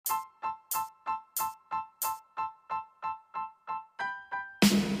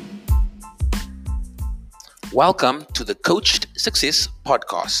Welcome to the Coached Success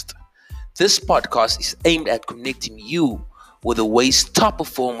Podcast. This podcast is aimed at connecting you with the ways top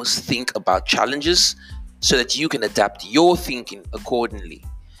performers think about challenges so that you can adapt your thinking accordingly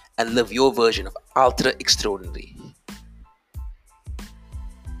and live your version of ultra extraordinary.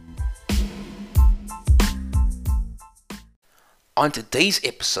 On today's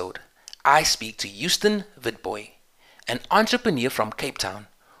episode, I speak to Houston Witbooi, an entrepreneur from Cape Town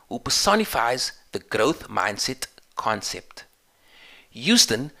who personifies the growth mindset concept.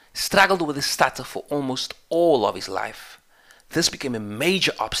 Houston struggled with his stutter for almost all of his life. This became a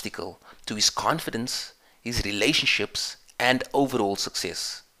major obstacle to his confidence, his relationships, and overall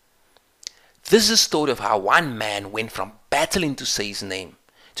success. This is a story of how one man went from battling to say his name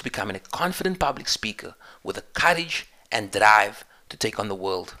to becoming a confident public speaker with the courage and drive to take on the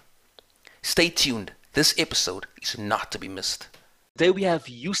world. Stay tuned. This episode is not to be missed. Today we have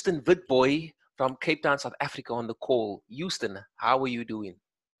Houston Witbooi from Cape Town, South Africa on the call. Houston, how are you doing?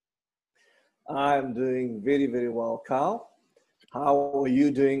 I'm doing very, very well, Carl. How are you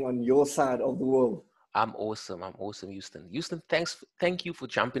doing on your side of the world? I'm awesome, Houston. Houston, thank you for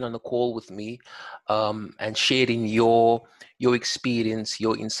jumping on the call with me and sharing your experience,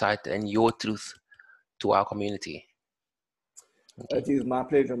 your insight, and your truth to our community. Okay. It is my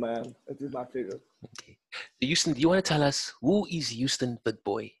pleasure, man. It is my pleasure. Okay. So Houston, do you want to tell us who is Houston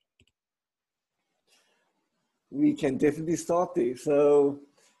Witbooi? We can definitely start there. So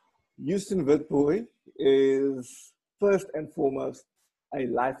Houston Witbooi is first and foremost a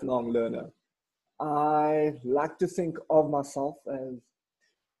lifelong learner. I like to think of myself as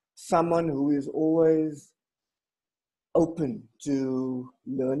someone who is always open to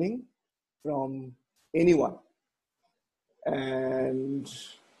learning from anyone. And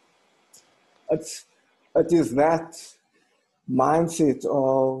it is that mindset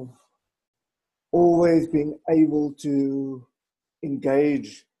of always being able to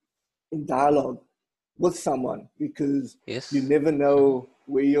engage in dialogue with someone, because you never know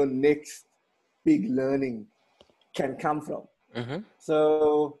where your next big learning can come from. Mm-hmm.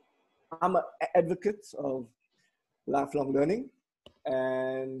 So I'm an advocate of lifelong learning,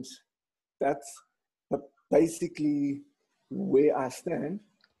 and that's basically where I stand.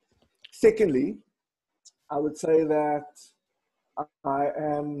 Secondly, I would say that I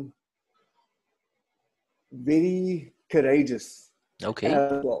am very courageous as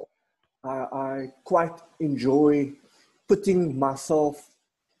well. I quite enjoy putting myself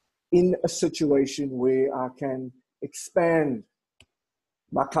in a situation where I can expand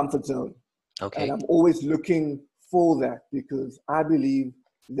my comfort zone. Okay. And I'm always looking for that, because I believe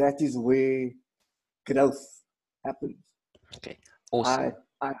that is where growth happens. Okay, awesome.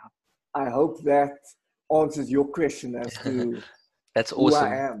 I hope that answers your question as to That's awesome.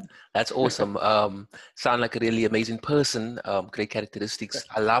 Who I am. That's awesome. Sound like a really amazing person. Great characteristics.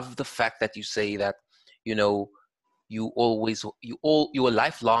 I love the fact that you say that, you're a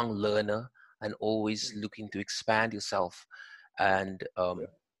lifelong learner and always looking to expand yourself and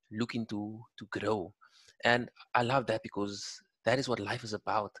looking to grow. And I love that, because that is what life is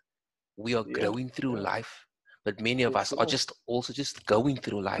about. We are growing through life, but many of us are just going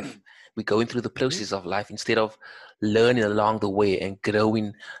through life. We're going through the process of life instead of learning along the way and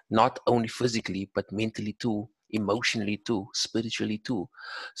growing, not only physically, but mentally too, emotionally too, spiritually too.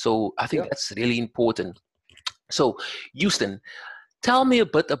 So I think that's really important. So Houston, tell me a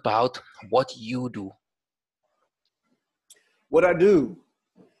bit about what you do. What I do?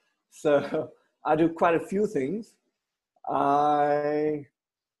 So I do quite a few things. I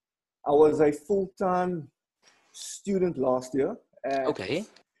was a full-time student last year at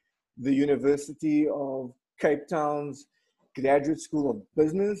the University of Cape Town's Graduate School of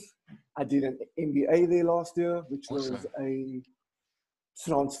Business. I did an MBA there last year, which was a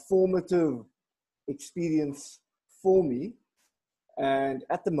transformative experience for me. And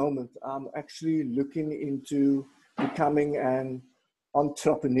at the moment, I'm actually looking into becoming an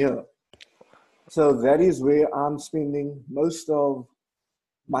entrepreneur. So that is where I'm spending most of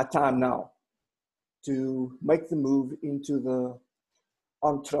my time now, to make the move into the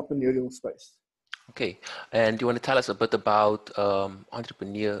entrepreneurial space. Okay, and do you want to tell us a bit about the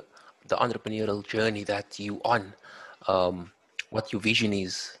entrepreneurial journey that you on, what your vision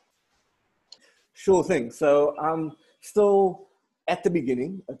is? Sure thing. So I'm still at the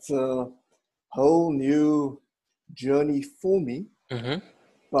beginning. It's a whole new journey for me,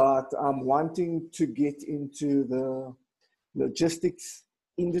 but I'm wanting to get into the logistics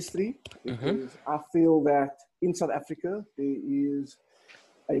industry, because I feel that in South Africa there is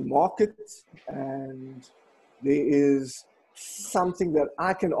a market and there is something that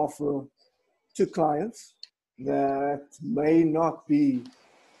I can offer to clients that may not be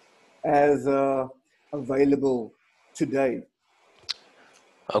as available today.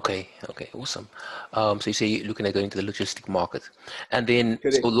 Okay, awesome. So you say you're looking at going to the logistic market. And then, so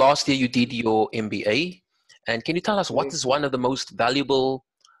Correct. last year you did your MBA. And can you tell us what Yes. is one of the most valuable,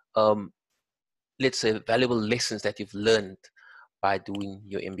 um, let's say, valuable lessons that you've learned by doing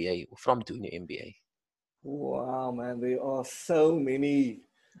your MBA or from doing your MBA? Wow, man, there are so many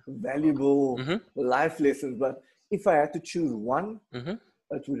valuable Mm-hmm, life lessons. But if I had to choose one, mm-hmm.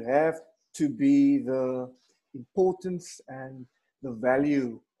 it would have to be the importance and the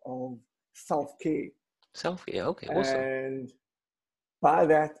value of self-care. Self-care, okay, awesome. And by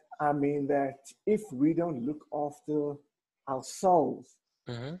that, I mean that if we don't look after ourselves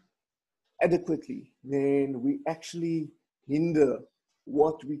Mm-hmm. adequately, then we actually hinder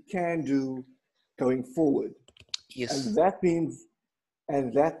what we can do going forward. And Yes, that means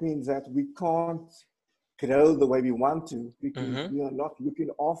that we can't grow the way we want to because mm-hmm. we are not looking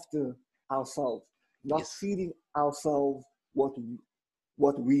after ourselves, not Yes. feeding ourselves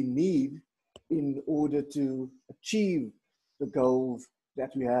what we need in order to achieve the goals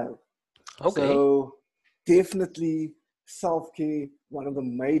that we have. Okay, So definitely self-care, one of the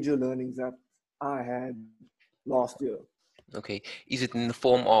major learnings that I had last year. okay. Is it in the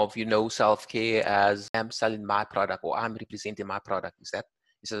form of, self-care as I'm selling my product or I'm representing my product? Is that,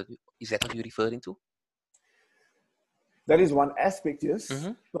 is that what you're referring to? That is one aspect, yes,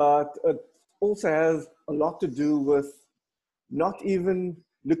 Mm-hmm, but it also has a lot to do with not even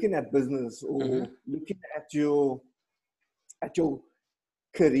looking at business mm-hmm. or looking at your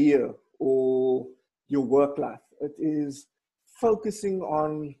career or your work life. It is focusing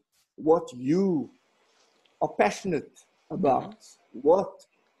on what you are passionate Mm-hmm. about, what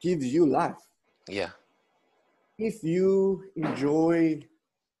gives you life. Yeah. If you enjoy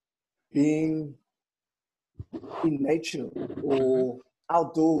being in nature Mm-hmm. or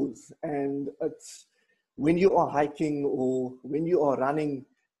outdoors, and it's when you are hiking or when you are running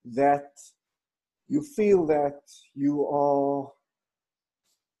that you feel that you are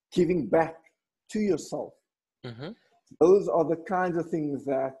giving back to yourself. Mm-hmm. Those are the kinds of things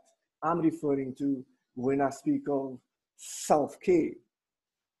that I'm referring to when I speak of self-care.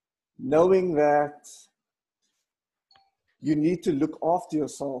 Knowing that you need to look after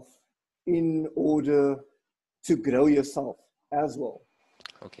yourself in order to grow yourself as well.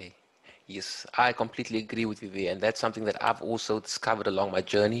 Okay. Yes, I completely agree with you there. And that's something that I've also discovered along my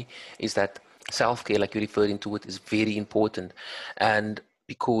journey is that self-care, like you're referring to it, is very important. And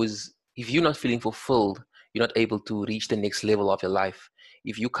because if you're not feeling fulfilled, you're not able to reach the next level of your life.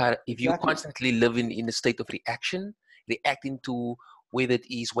 If you Exactly. constantly living in a state of reaction, reacting to whether it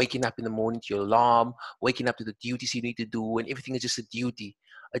is waking up in the morning to your alarm, waking up to the duties you need to do, and everything is just a duty,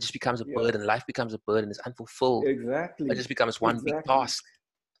 it just becomes a Yeah. burden. Life becomes a burden. It's unfulfilled. It Exactly. just becomes one big Exactly. task.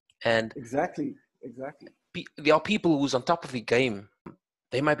 And Exactly. Exactly. there are people who's on top of the game.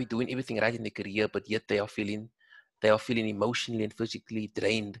 They might be doing everything right in their career, but yet they are feeling emotionally and physically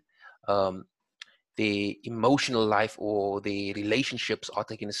drained. Um, their emotional life or their relationships are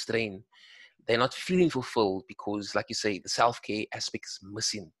taking a strain. They're not feeling fulfilled because, like you say, the self-care aspect is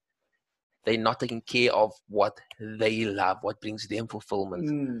missing. They're not taking care of what they love, what brings them fulfillment.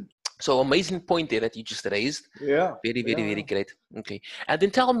 Mm. So amazing point there that you just raised. Yeah. Very, very, very Yeah. great. Okay. And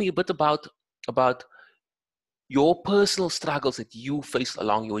then tell me a bit about your personal struggles that you faced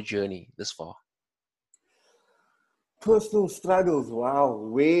along your journey this far. Personal struggles. Wow.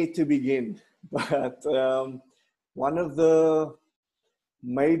 Where to begin? But one of the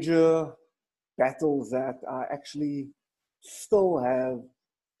major battles that I actually still have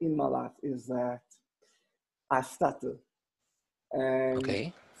in my life is that I stutter. And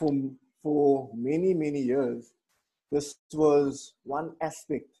Okay. for, for many, many years, this was one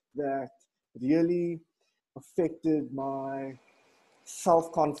aspect that really affected my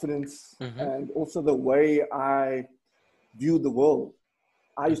self confidence Mm-hmm. and also the way I viewed the world.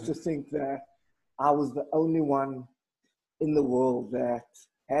 I used Mm-hmm. to think that I was the only one in the world that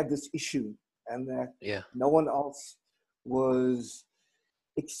had this issue and that Yeah. no one else was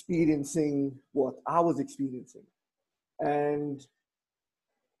experiencing what I was experiencing. And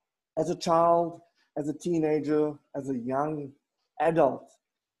as a child, as a teenager, as a young adult,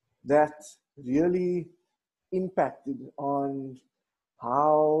 that really impacted on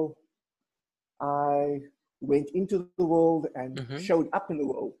how I went into the world and Mm-hmm. showed up in the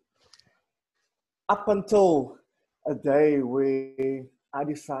world. Up until a day where I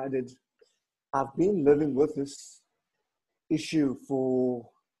decided I've been living with this issue for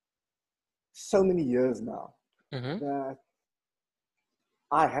so many years now Mm-hmm. that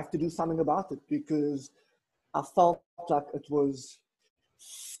I have to do something about it because I felt like it was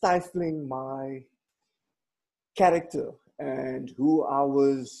stifling my character and who I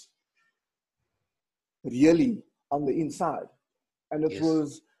was really on the inside. And it Yes.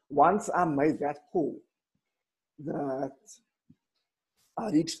 was once I made that call that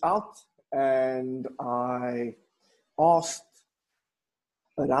I reached out and I asked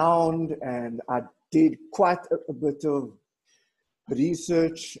around and I did quite a bit of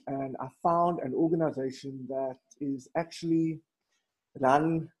research, and I found an organization that is actually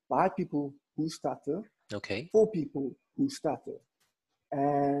run by people who stutter, Okay. for people who stutter.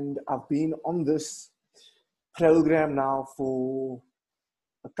 And I've been on this program now for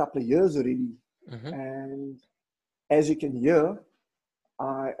a couple of years already. Mm-hmm. And as you can hear,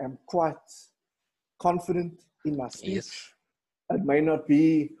 I am quite confident in my Yes. speech. It may not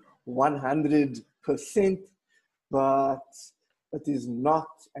be 100%, but it is not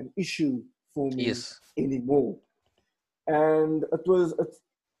an issue for me Yes. anymore. And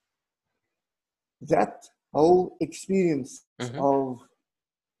that whole experience Mm-hmm. of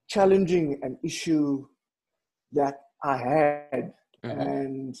challenging an issue that I had Mm-hmm.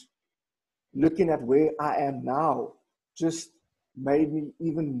 and looking at where I am now just made me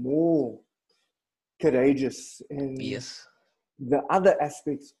even more courageous in Yes. the other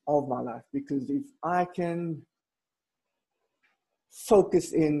aspects of my life. Because if I can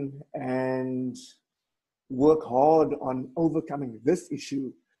focus in and work hard on overcoming this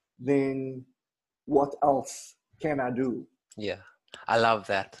issue, then what else can I do? Yeah. I love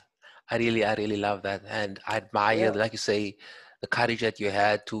that. I really love that. And I admire, Yeah, like you say, the courage that you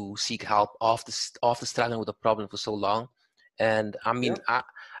had to seek help after struggling with a problem for so long. And I yeah, mean,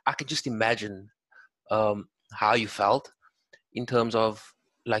 I can just imagine how you felt in terms of,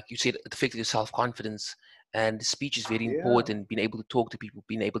 like you said, it affected your self-confidence. And speech is very yeah. important, being able to talk to people,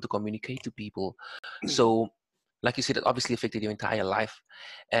 being able to communicate to people. So, like you said, it obviously affected your entire life.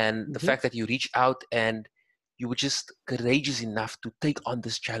 And the Mm-hmm. fact that you reached out and you were just courageous enough to take on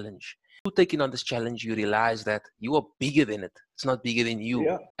this challenge. Through taking on this challenge, you realize that you are bigger than it. It's not bigger than you.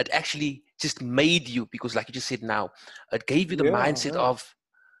 Yeah, It actually just made you, because like you just said now, it gave you the yeah, mindset yeah. of,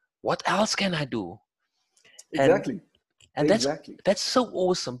 what else can I do? And Exactly, and exactly. that's so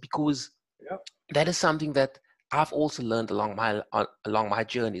awesome, because Yeah, that is something that I've also learned along my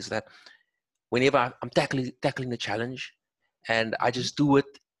journey, is that whenever I'm tackling the challenge, and I mm-hmm. just do it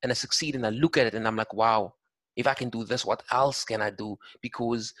and I succeed, and I look at it and I'm like, wow, if I can do this, what else can I do?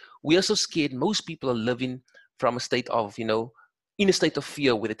 Because we are so scared. Most people are living from a state of, in a state of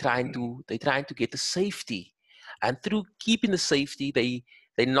fear, where they're trying to get the safety, and through keeping the safety,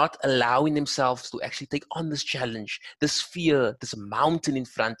 they're not allowing themselves to actually take on this challenge, this fear, this mountain in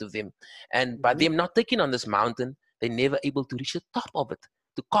front of them. And by Mm-hmm. them not taking on this mountain, they're never able to reach the top of it,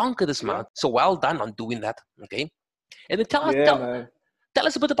 to conquer this Yeah, mountain. So well done on doing that. Okay. And then tell us, yeah, tell, man. tell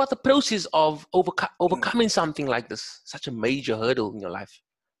us a bit about the process of overcoming something like this, such a major hurdle in your life.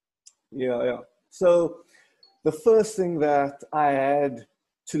 Yeah, yeah. So the first thing that I had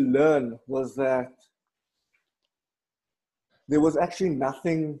to learn was that there was actually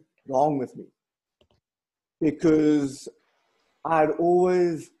nothing wrong with me, because I'd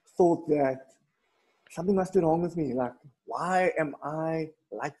always thought that something must be wrong with me. Like, why am I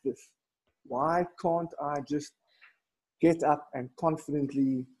like this? Why can't I just get up and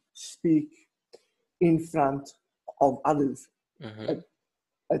confidently speak in front of others? Mm-hmm.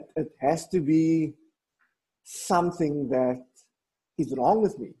 It has to be something that is wrong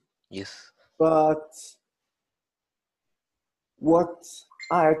with me. Yes. But what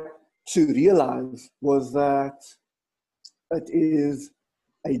I had to realize was that it is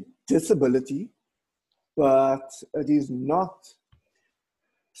a disability, but it is not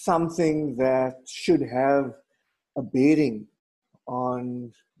something that should have a bearing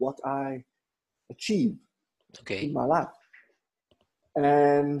on what I achieve in Okay. my life.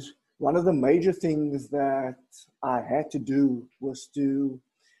 And one of the major things that I had to do was to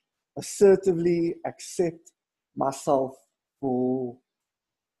assertively accept myself for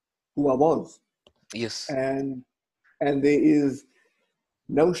who I was. Yes. And and there is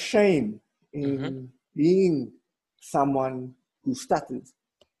no shame Mm-hmm. in being someone who stutters.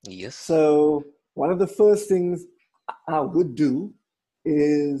 Yes. So one of the first things I would do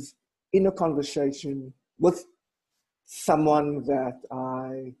is, in a conversation with someone that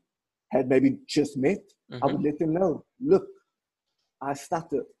I had maybe just met, I Mm-hmm. would let them know, look, I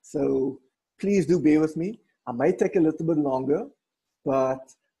stutter. So please do bear with me. I may take a little bit longer,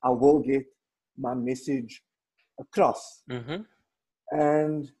 but I will get my message across. Mm-hmm.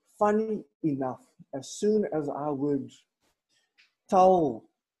 And funny enough, as soon as I would tell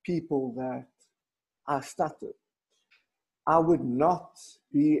people that I started, I would not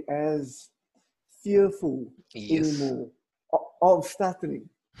be as fearful Yes. anymore of stuttering.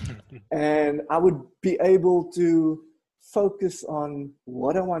 And I would be able to focus on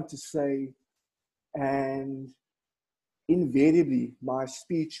what I want to say, and invariably my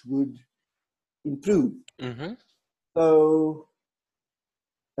speech would improve. Mm-hmm. So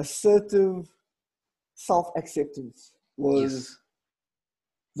assertive self-acceptance was Yes.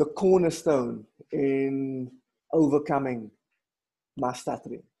 the cornerstone in overcoming my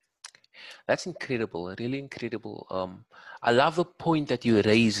stuttering. That's incredible, really incredible. I love the point that you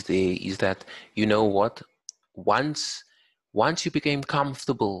raised there is that, you know what, once once you became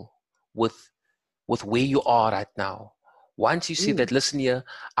comfortable with where you are right now, once you see that, Mm. listen here,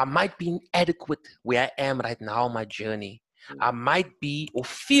 I might be inadequate where I am right now on my journey. I might be or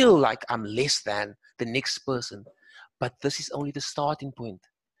feel like I'm less than the next person, but this is only the starting point.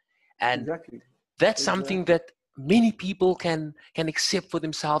 And Exactly. that's something Exactly. that many people can accept for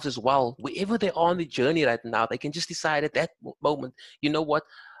themselves as well. Wherever they are on the journey right now, they can just decide at that moment, you know what,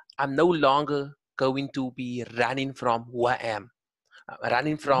 I'm no longer going to be running from who I am,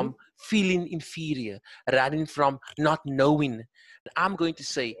 running Mm-hmm. from feeling inferior, running from not knowing. I'm going to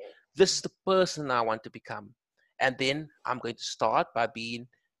say, this is the person I want to become. And then I'm going to start by being,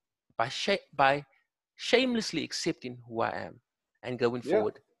 by shamelessly accepting who I am and going Yeah.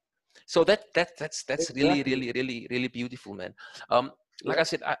 forward. So that's really, Exactly. really, really, really beautiful, man. Um, like Yeah. I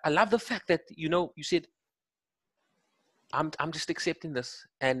said, I love the fact that, you know, you said, I'm just accepting this.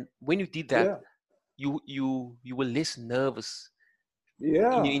 And when you did that, Yeah. you were less nervous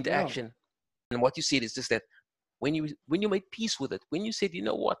in your Yeah. Yeah. interaction. And what you said is just that when you made peace with it, when you said, you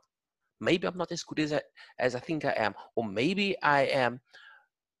know what, maybe I'm not as good as I think I am, or maybe I am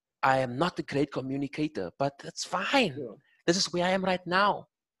not a great communicator, but that's fine. Yeah. This is where I am right now.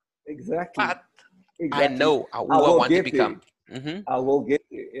 Exactly. But I Exactly. know I who I will want to get there. become. Hmm. I will get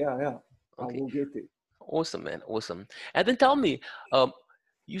there. Yeah. Yeah. I Okay. will get there. Awesome, man. Awesome. And then tell me, um,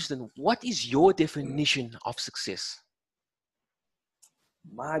 Houston, what is your definition of success?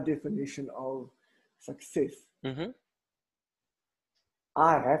 My definition of success. Mm-hmm.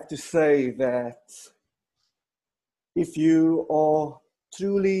 I have to say that if you are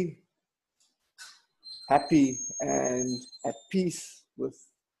truly happy and at peace with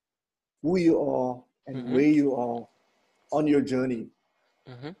who you are and Mm-hmm. where you are on your journey,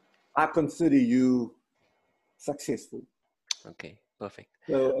 Mm-hmm. I consider you successful. Okay, perfect.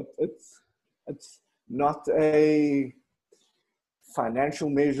 So it's not a financial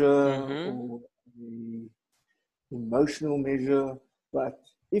measure Mm-hmm. or the emotional measure, but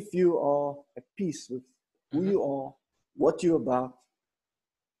if you are at peace with who Mm-hmm. you are, what you're about,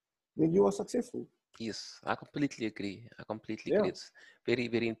 then you are successful. Yes, I completely agree. I completely agree. Yeah, It's very,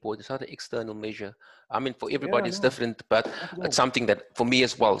 very important. It's not an external measure. I mean, for everybody, yeah, it's no, different, but not at it's all. something that for me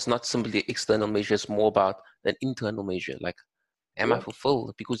as well, it's not simply external measure. It's more about an internal measure. Like, am I Yeah,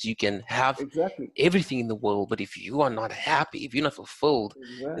 fulfilled? Because you can have exactly, everything in the world, but if you are not happy, if you're not fulfilled,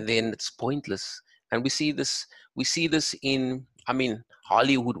 then exactly. it's pointless. And we see this in, I mean,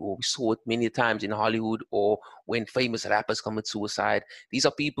 Hollywood, or we saw it many times in Hollywood, or when famous rappers commit suicide. These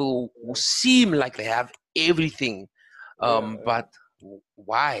are people who Yeah, seem like they have everything, yeah, but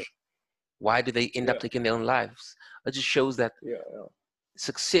why? Why do they end yeah, up taking their own lives? It just shows that yeah, yeah,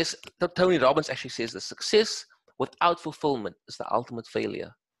 success. Tony Robbins actually says the success without fulfillment is the ultimate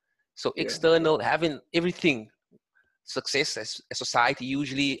failure. So yeah, external, yeah, having everything, success as society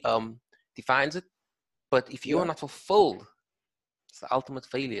usually defines it. But if you are yeah, not fulfilled, it's the ultimate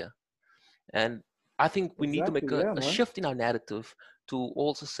failure. And I think we need to make exactly. Yeah, a man. shift in our narrative to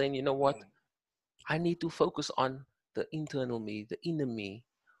also saying, you know what, I need to focus on the internal me, the inner me.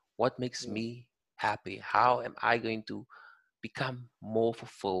 What makes Yeah, me happy? How am I going to become more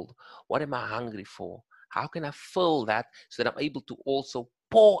fulfilled? What am I hungry for? How can I fill that so that I'm able to also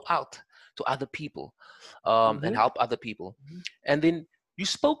pour out to other people, and mm-hmm. help other people? Mm-hmm. And then you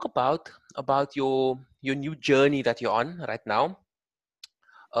spoke about your new journey that you're on right now.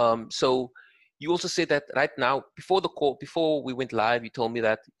 So you also said that right now, before the call, before we went live, you told me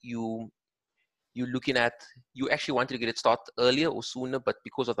that you're looking at, you actually wanted to get it started earlier or sooner, but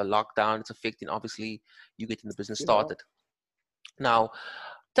because of the lockdown, it's affecting obviously you getting the business Yeah. started. Now,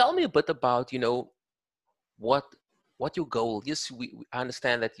 tell me a bit about, what what your goal. Yes, I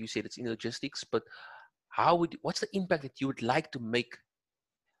understand that you said it's in logistics, but what's the impact that you would like to make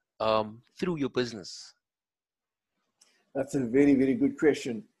through your business? That's a very, very good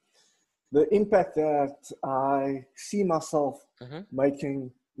question. The impact that I see myself Mm-hmm.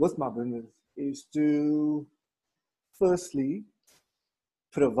 making with my business is to firstly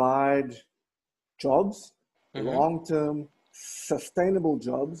provide jobs, Mm-hmm. long-term, sustainable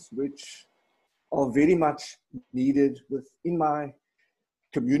jobs, which are very much needed within my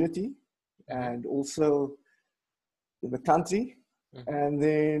community Mm-hmm. and also in the country. Mm-hmm. And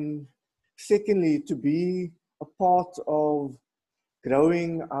then, secondly, to be a part of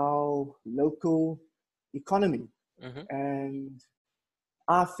growing our local economy. Mm-hmm. And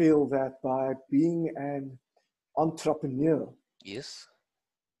I feel that by being an entrepreneur, Yes.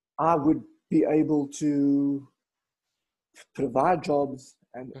 I would be able to provide jobs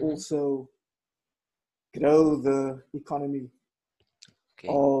and Mm-hmm. also grow the economy Okay.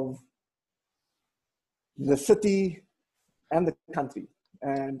 of the city and the country.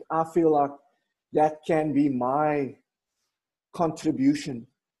 And I feel like that can be my contribution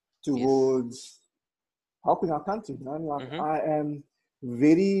Yes. towards helping our country. Like Mm-hmm. I am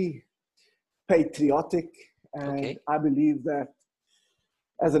very patriotic, and Okay. I believe that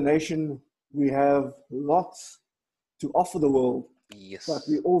as a nation we have lots to offer the world, but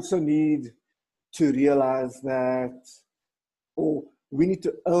we Yes. also need to realize that, or we need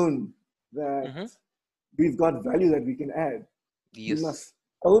to own that Mm-hmm. we've got value that we can add. We Yes. must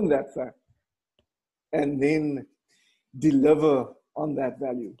own that fact and then deliver on that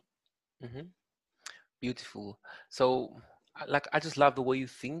value. Mm-hmm. Beautiful. So, like, I just love the way you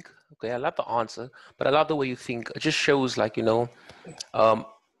think. Okay, I love the answer, but I love the way you think. It just shows, like, um,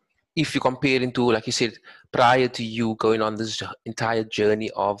 if you compare into, like you said, prior to you going on this entire journey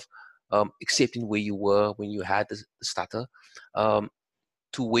of accepting where you were when you had the stutter, um,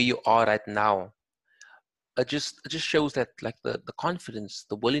 to where you are right now, it just shows that, like, the confidence,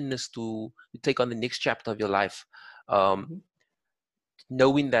 the willingness to take on the next chapter of your life, um, Mm-hmm.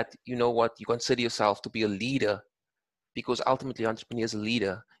 knowing that, you know what, you consider yourself to be a leader, because ultimately entrepreneur is a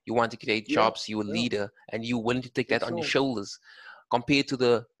leader. You want to create Yeah, jobs, you're a yeah, leader, and you're willing to take for that on your sure. shoulders. Compared to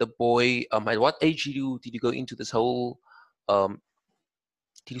the boy, at what age did you go into this whole, um,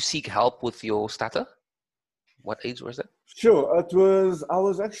 did you seek help with your stutter? What age was that? Sure. It was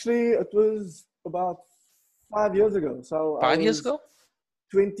about 5 years ago. So I 5 years was ago?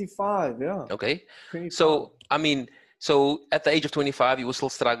 25. Yeah, Okay. 25. So, I mean, so at the age of 25, you were still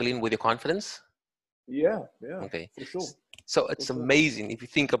struggling with your confidence? Yeah, yeah, Okay. for sure, So for it's sure. amazing if you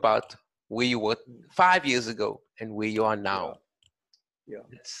think about where you were 5 years ago and where you are Yeah, now. yeah,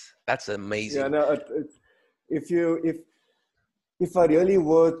 That's yeah. amazing. No, if I really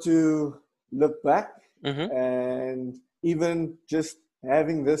were to look back Mm-hmm. and even just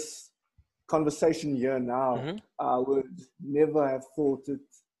having this conversation here now, Mm-hmm. I would never have thought it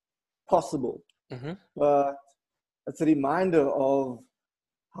possible. Mm-hmm. But it's a reminder of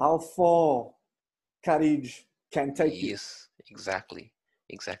how far courage can take you. Yes, exactly.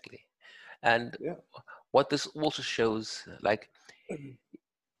 Exactly. And Yeah, what this also shows, like,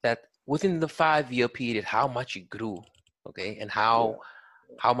 that within the 5 year period, how much you grew, okay, and how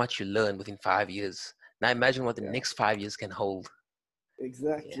yeah, how much you learned within 5 years. Now imagine what the yeah. next 5 years can hold. Yeah.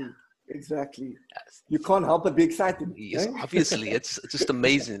 Exactly, exactly. Yes. You can't help but be excited, Yes, eh? obviously, it's just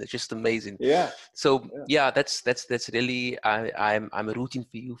amazing. It's just amazing. Yeah, So yeah. yeah, that's really, I'm rooting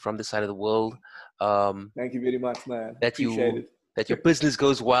for you from this side of the world. Um, Thank you very much, man. that Appreciate you it. that your business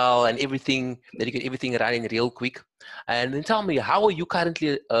goes well and everything, that you get everything running real quick. And then tell me, how are you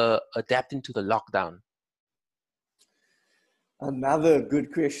currently adapting to the lockdown? Another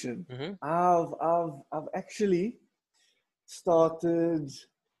good question. Hmm. I've actually started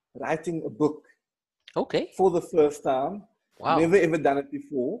writing a book Okay. for the first time. Wow. Never ever done it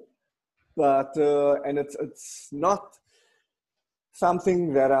before, but and it's not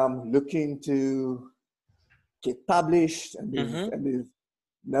something that I'm looking to get published, and Hmm. there's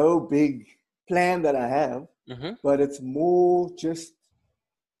no big plan that I have, Hmm. but it's more just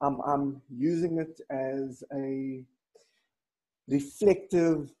I'm using it as a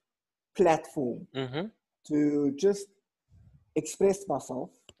reflective platform Hmm. to just express myself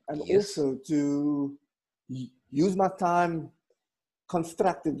and Yes. also to use my time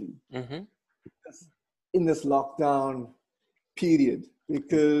constructively Hmm. in this lockdown period,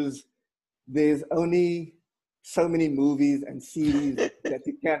 because there's only so many movies and series that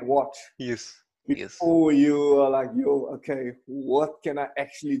you can watch Yes. Yes. before you are like, yo, okay, what can I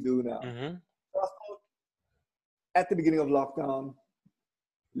actually do now? Hmm. So I thought at the beginning of lockdown,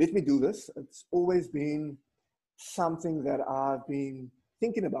 let me do this. It's always been something that I've been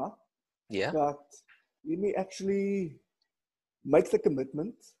thinking about, Yeah. but let me actually make the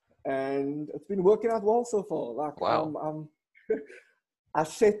commitment. And it's been working out well so far. Like Wow. I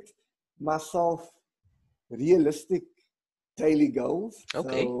set myself realistic daily goals.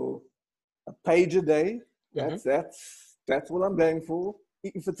 Okay. So a page a day. Hmm. That's what I'm going for.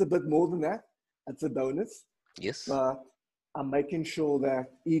 If it's a bit more than that, it's a bonus. Yes. But I'm making sure that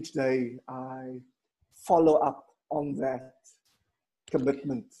each day I follow up on that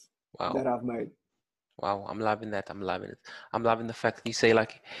commitment Wow. that I've made. Wow. I'm loving that. I'm loving it. I'm loving the fact that you say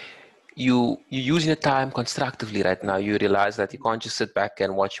like you're using the time constructively right now. You realize that you can't just sit back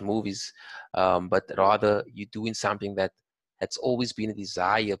and watch movies, but rather you're doing something that has always been a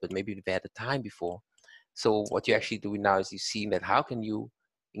desire, but maybe you've had the time before. So what you're Yeah. actually doing now is you're seeing that how can you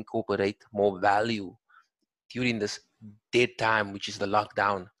incorporate more value during this dead time, which is the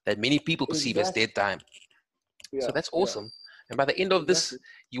lockdown that many people perceive as Exactly. dead time. So Yeah. that's Yeah. awesome. And by the end of this, Exactly.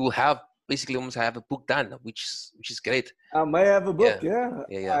 you will have basically almost have a book done, which is great. I may have a book. Yeah, Yeah.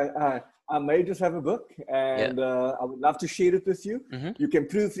 yeah, yeah, I may just have a book, yeah. and I would love to share it with you. Hmm. You can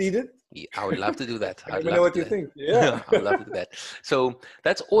proofread it Yeah, I would love to do that. and I'd let me know love to what do you that. think. Yeah. I would love to do that. So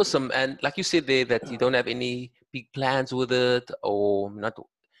that's awesome. And like you said there, that you don't have any big plans with it, or not,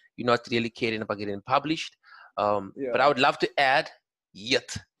 you're not really caring about getting published. But I Yeah. would love to add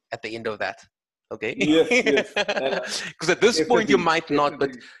yet at the end of that. Okay. Yes. Yes. Because at this point you Definitely. might not, but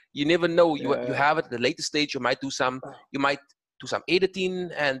Definitely. you never know. You Yeah. have it at the later stage. You might do some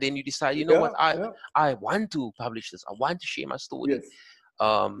editing, and then you decide, you know what, Yeah. Yeah. I want to publish this. I want to share my story. Yes.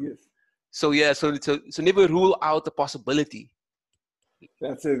 Um, Yes. so yeah, so never rule out the possibility.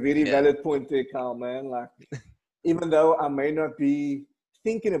 That's a very Yeah. valid point there, Carl, man. Like, even though I may not be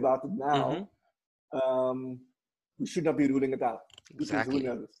thinking about it Mm-hmm. now, um, we should not be ruling it out because who Exactly.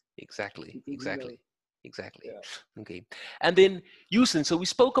 knows? Exactly. Because who knows? Exactly. Exactly. Yeah. Okay. And then Houston, so we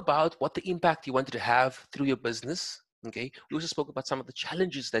spoke about what the impact you wanted to have through your business. Okay. We also spoke about some of the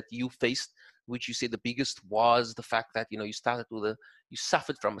challenges that you faced, which you said the biggest was the fact that you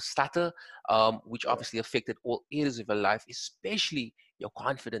suffered from a stutter, which Yeah. obviously affected all areas of your life, especially your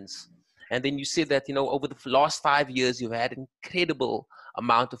confidence. And then you said that over the last 5 years you've had incredible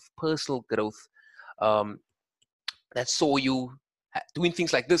amount of personal growth, um, that saw you doing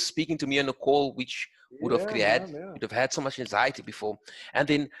things like this, speaking to me on a call, which would have Yeah, created, man. Yeah. you'd have had so much anxiety before. And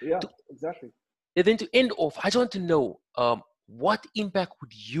then Yeah. to, Exactly. and then to end off, I just want to know, what impact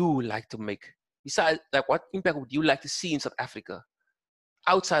would you like to make? Besides, like, what impact would you like to see in South Africa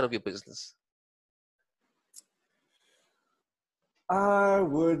outside of your business? I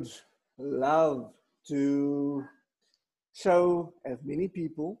would love to show as many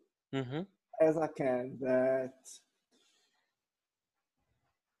people Mm-hmm. as I can that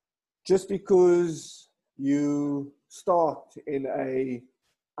just because you start in a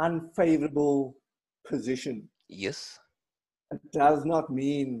unfavorable position, Yes. it does not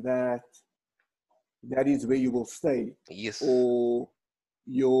mean that that is where you will stay Yes. or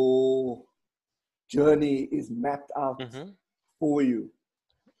your journey is mapped out Mm-hmm. for you.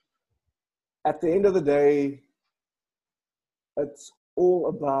 At the end of the day, it's all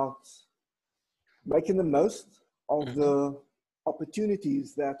about making the most of Mm-hmm. the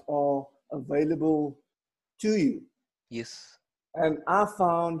opportunities that are available to you. Yes. And I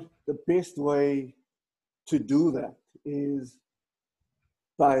found the best way to do that is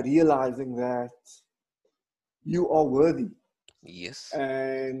by realizing that you are worthy Yes.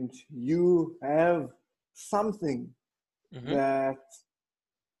 and you have something Mm-hmm. that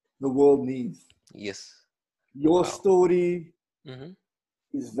the world needs. Yes. Your Wow. story Mm-hmm.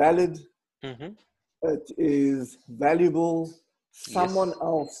 is valid, Mm-hmm. it is valuable. Someone Yes.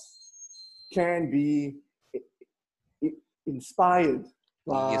 else can be inspired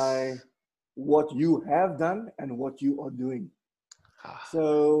by Yes. what you have done and what you are doing. Ah,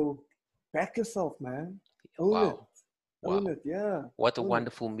 So back yourself, man. Own it. wow. Own Wow. it. Yeah. What a Own it.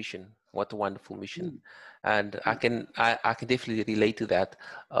 wonderful mission. What a wonderful mission. Mm, And I mm. can I can definitely relate to that.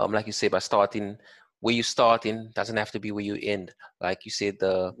 Like you say, by starting where you start in doesn't have to be where you end. Like you said,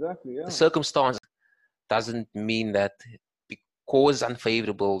 Exactly. the Yeah. circumstance doesn't mean that because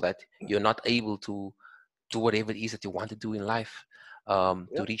unfavorable that you're not able to do whatever it is that you want to do in life, to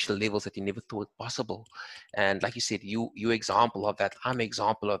Yeah. reach the levels that you never thought possible. And like you said, you're example of that. I'm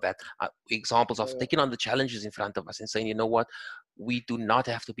example of that. Examples of Yeah. taking on the challenges in front of us and saying, you know what, we do not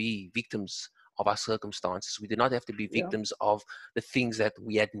have to be victims of our circumstances. We do not have to be Yeah. victims of the things that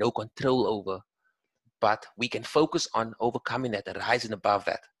we had no control over, but we can focus on overcoming that and rising above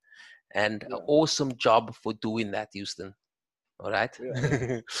that. And an Yeah. awesome job for doing that, Houston. All right.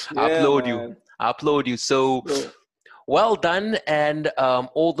 Yeah. I Yeah, applaud you. man. I applaud you. So So well done, and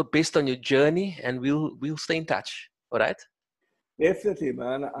all the best on your journey. And we'll stay in touch. All right. definitely,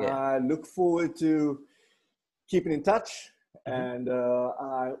 man. Yeah. I look forward to keeping in touch, Mm-hmm. and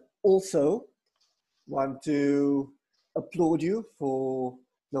I also want to applaud you for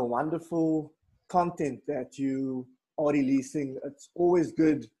the wonderful content that you are releasing. It's always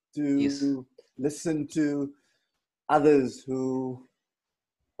good Yes. to listen to others who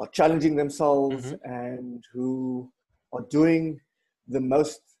are challenging themselves and who are doing the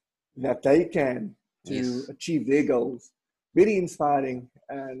most that they can to achieve their goals. Very inspiring,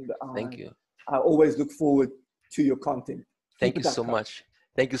 and Thank you. I always look forward to your content. Thank you so much.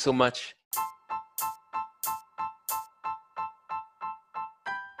 Thank you so much.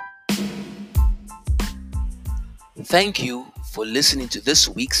 Thank you for listening to this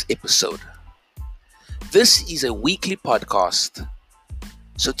week's episode. This is a weekly podcast,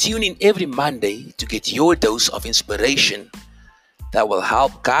 so tune in every Monday to get your dose of inspiration that will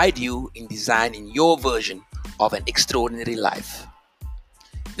help guide you in designing your version of an extraordinary life.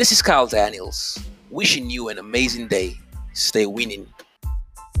 This is Kyle Daniels, wishing you an amazing day. Stay winning.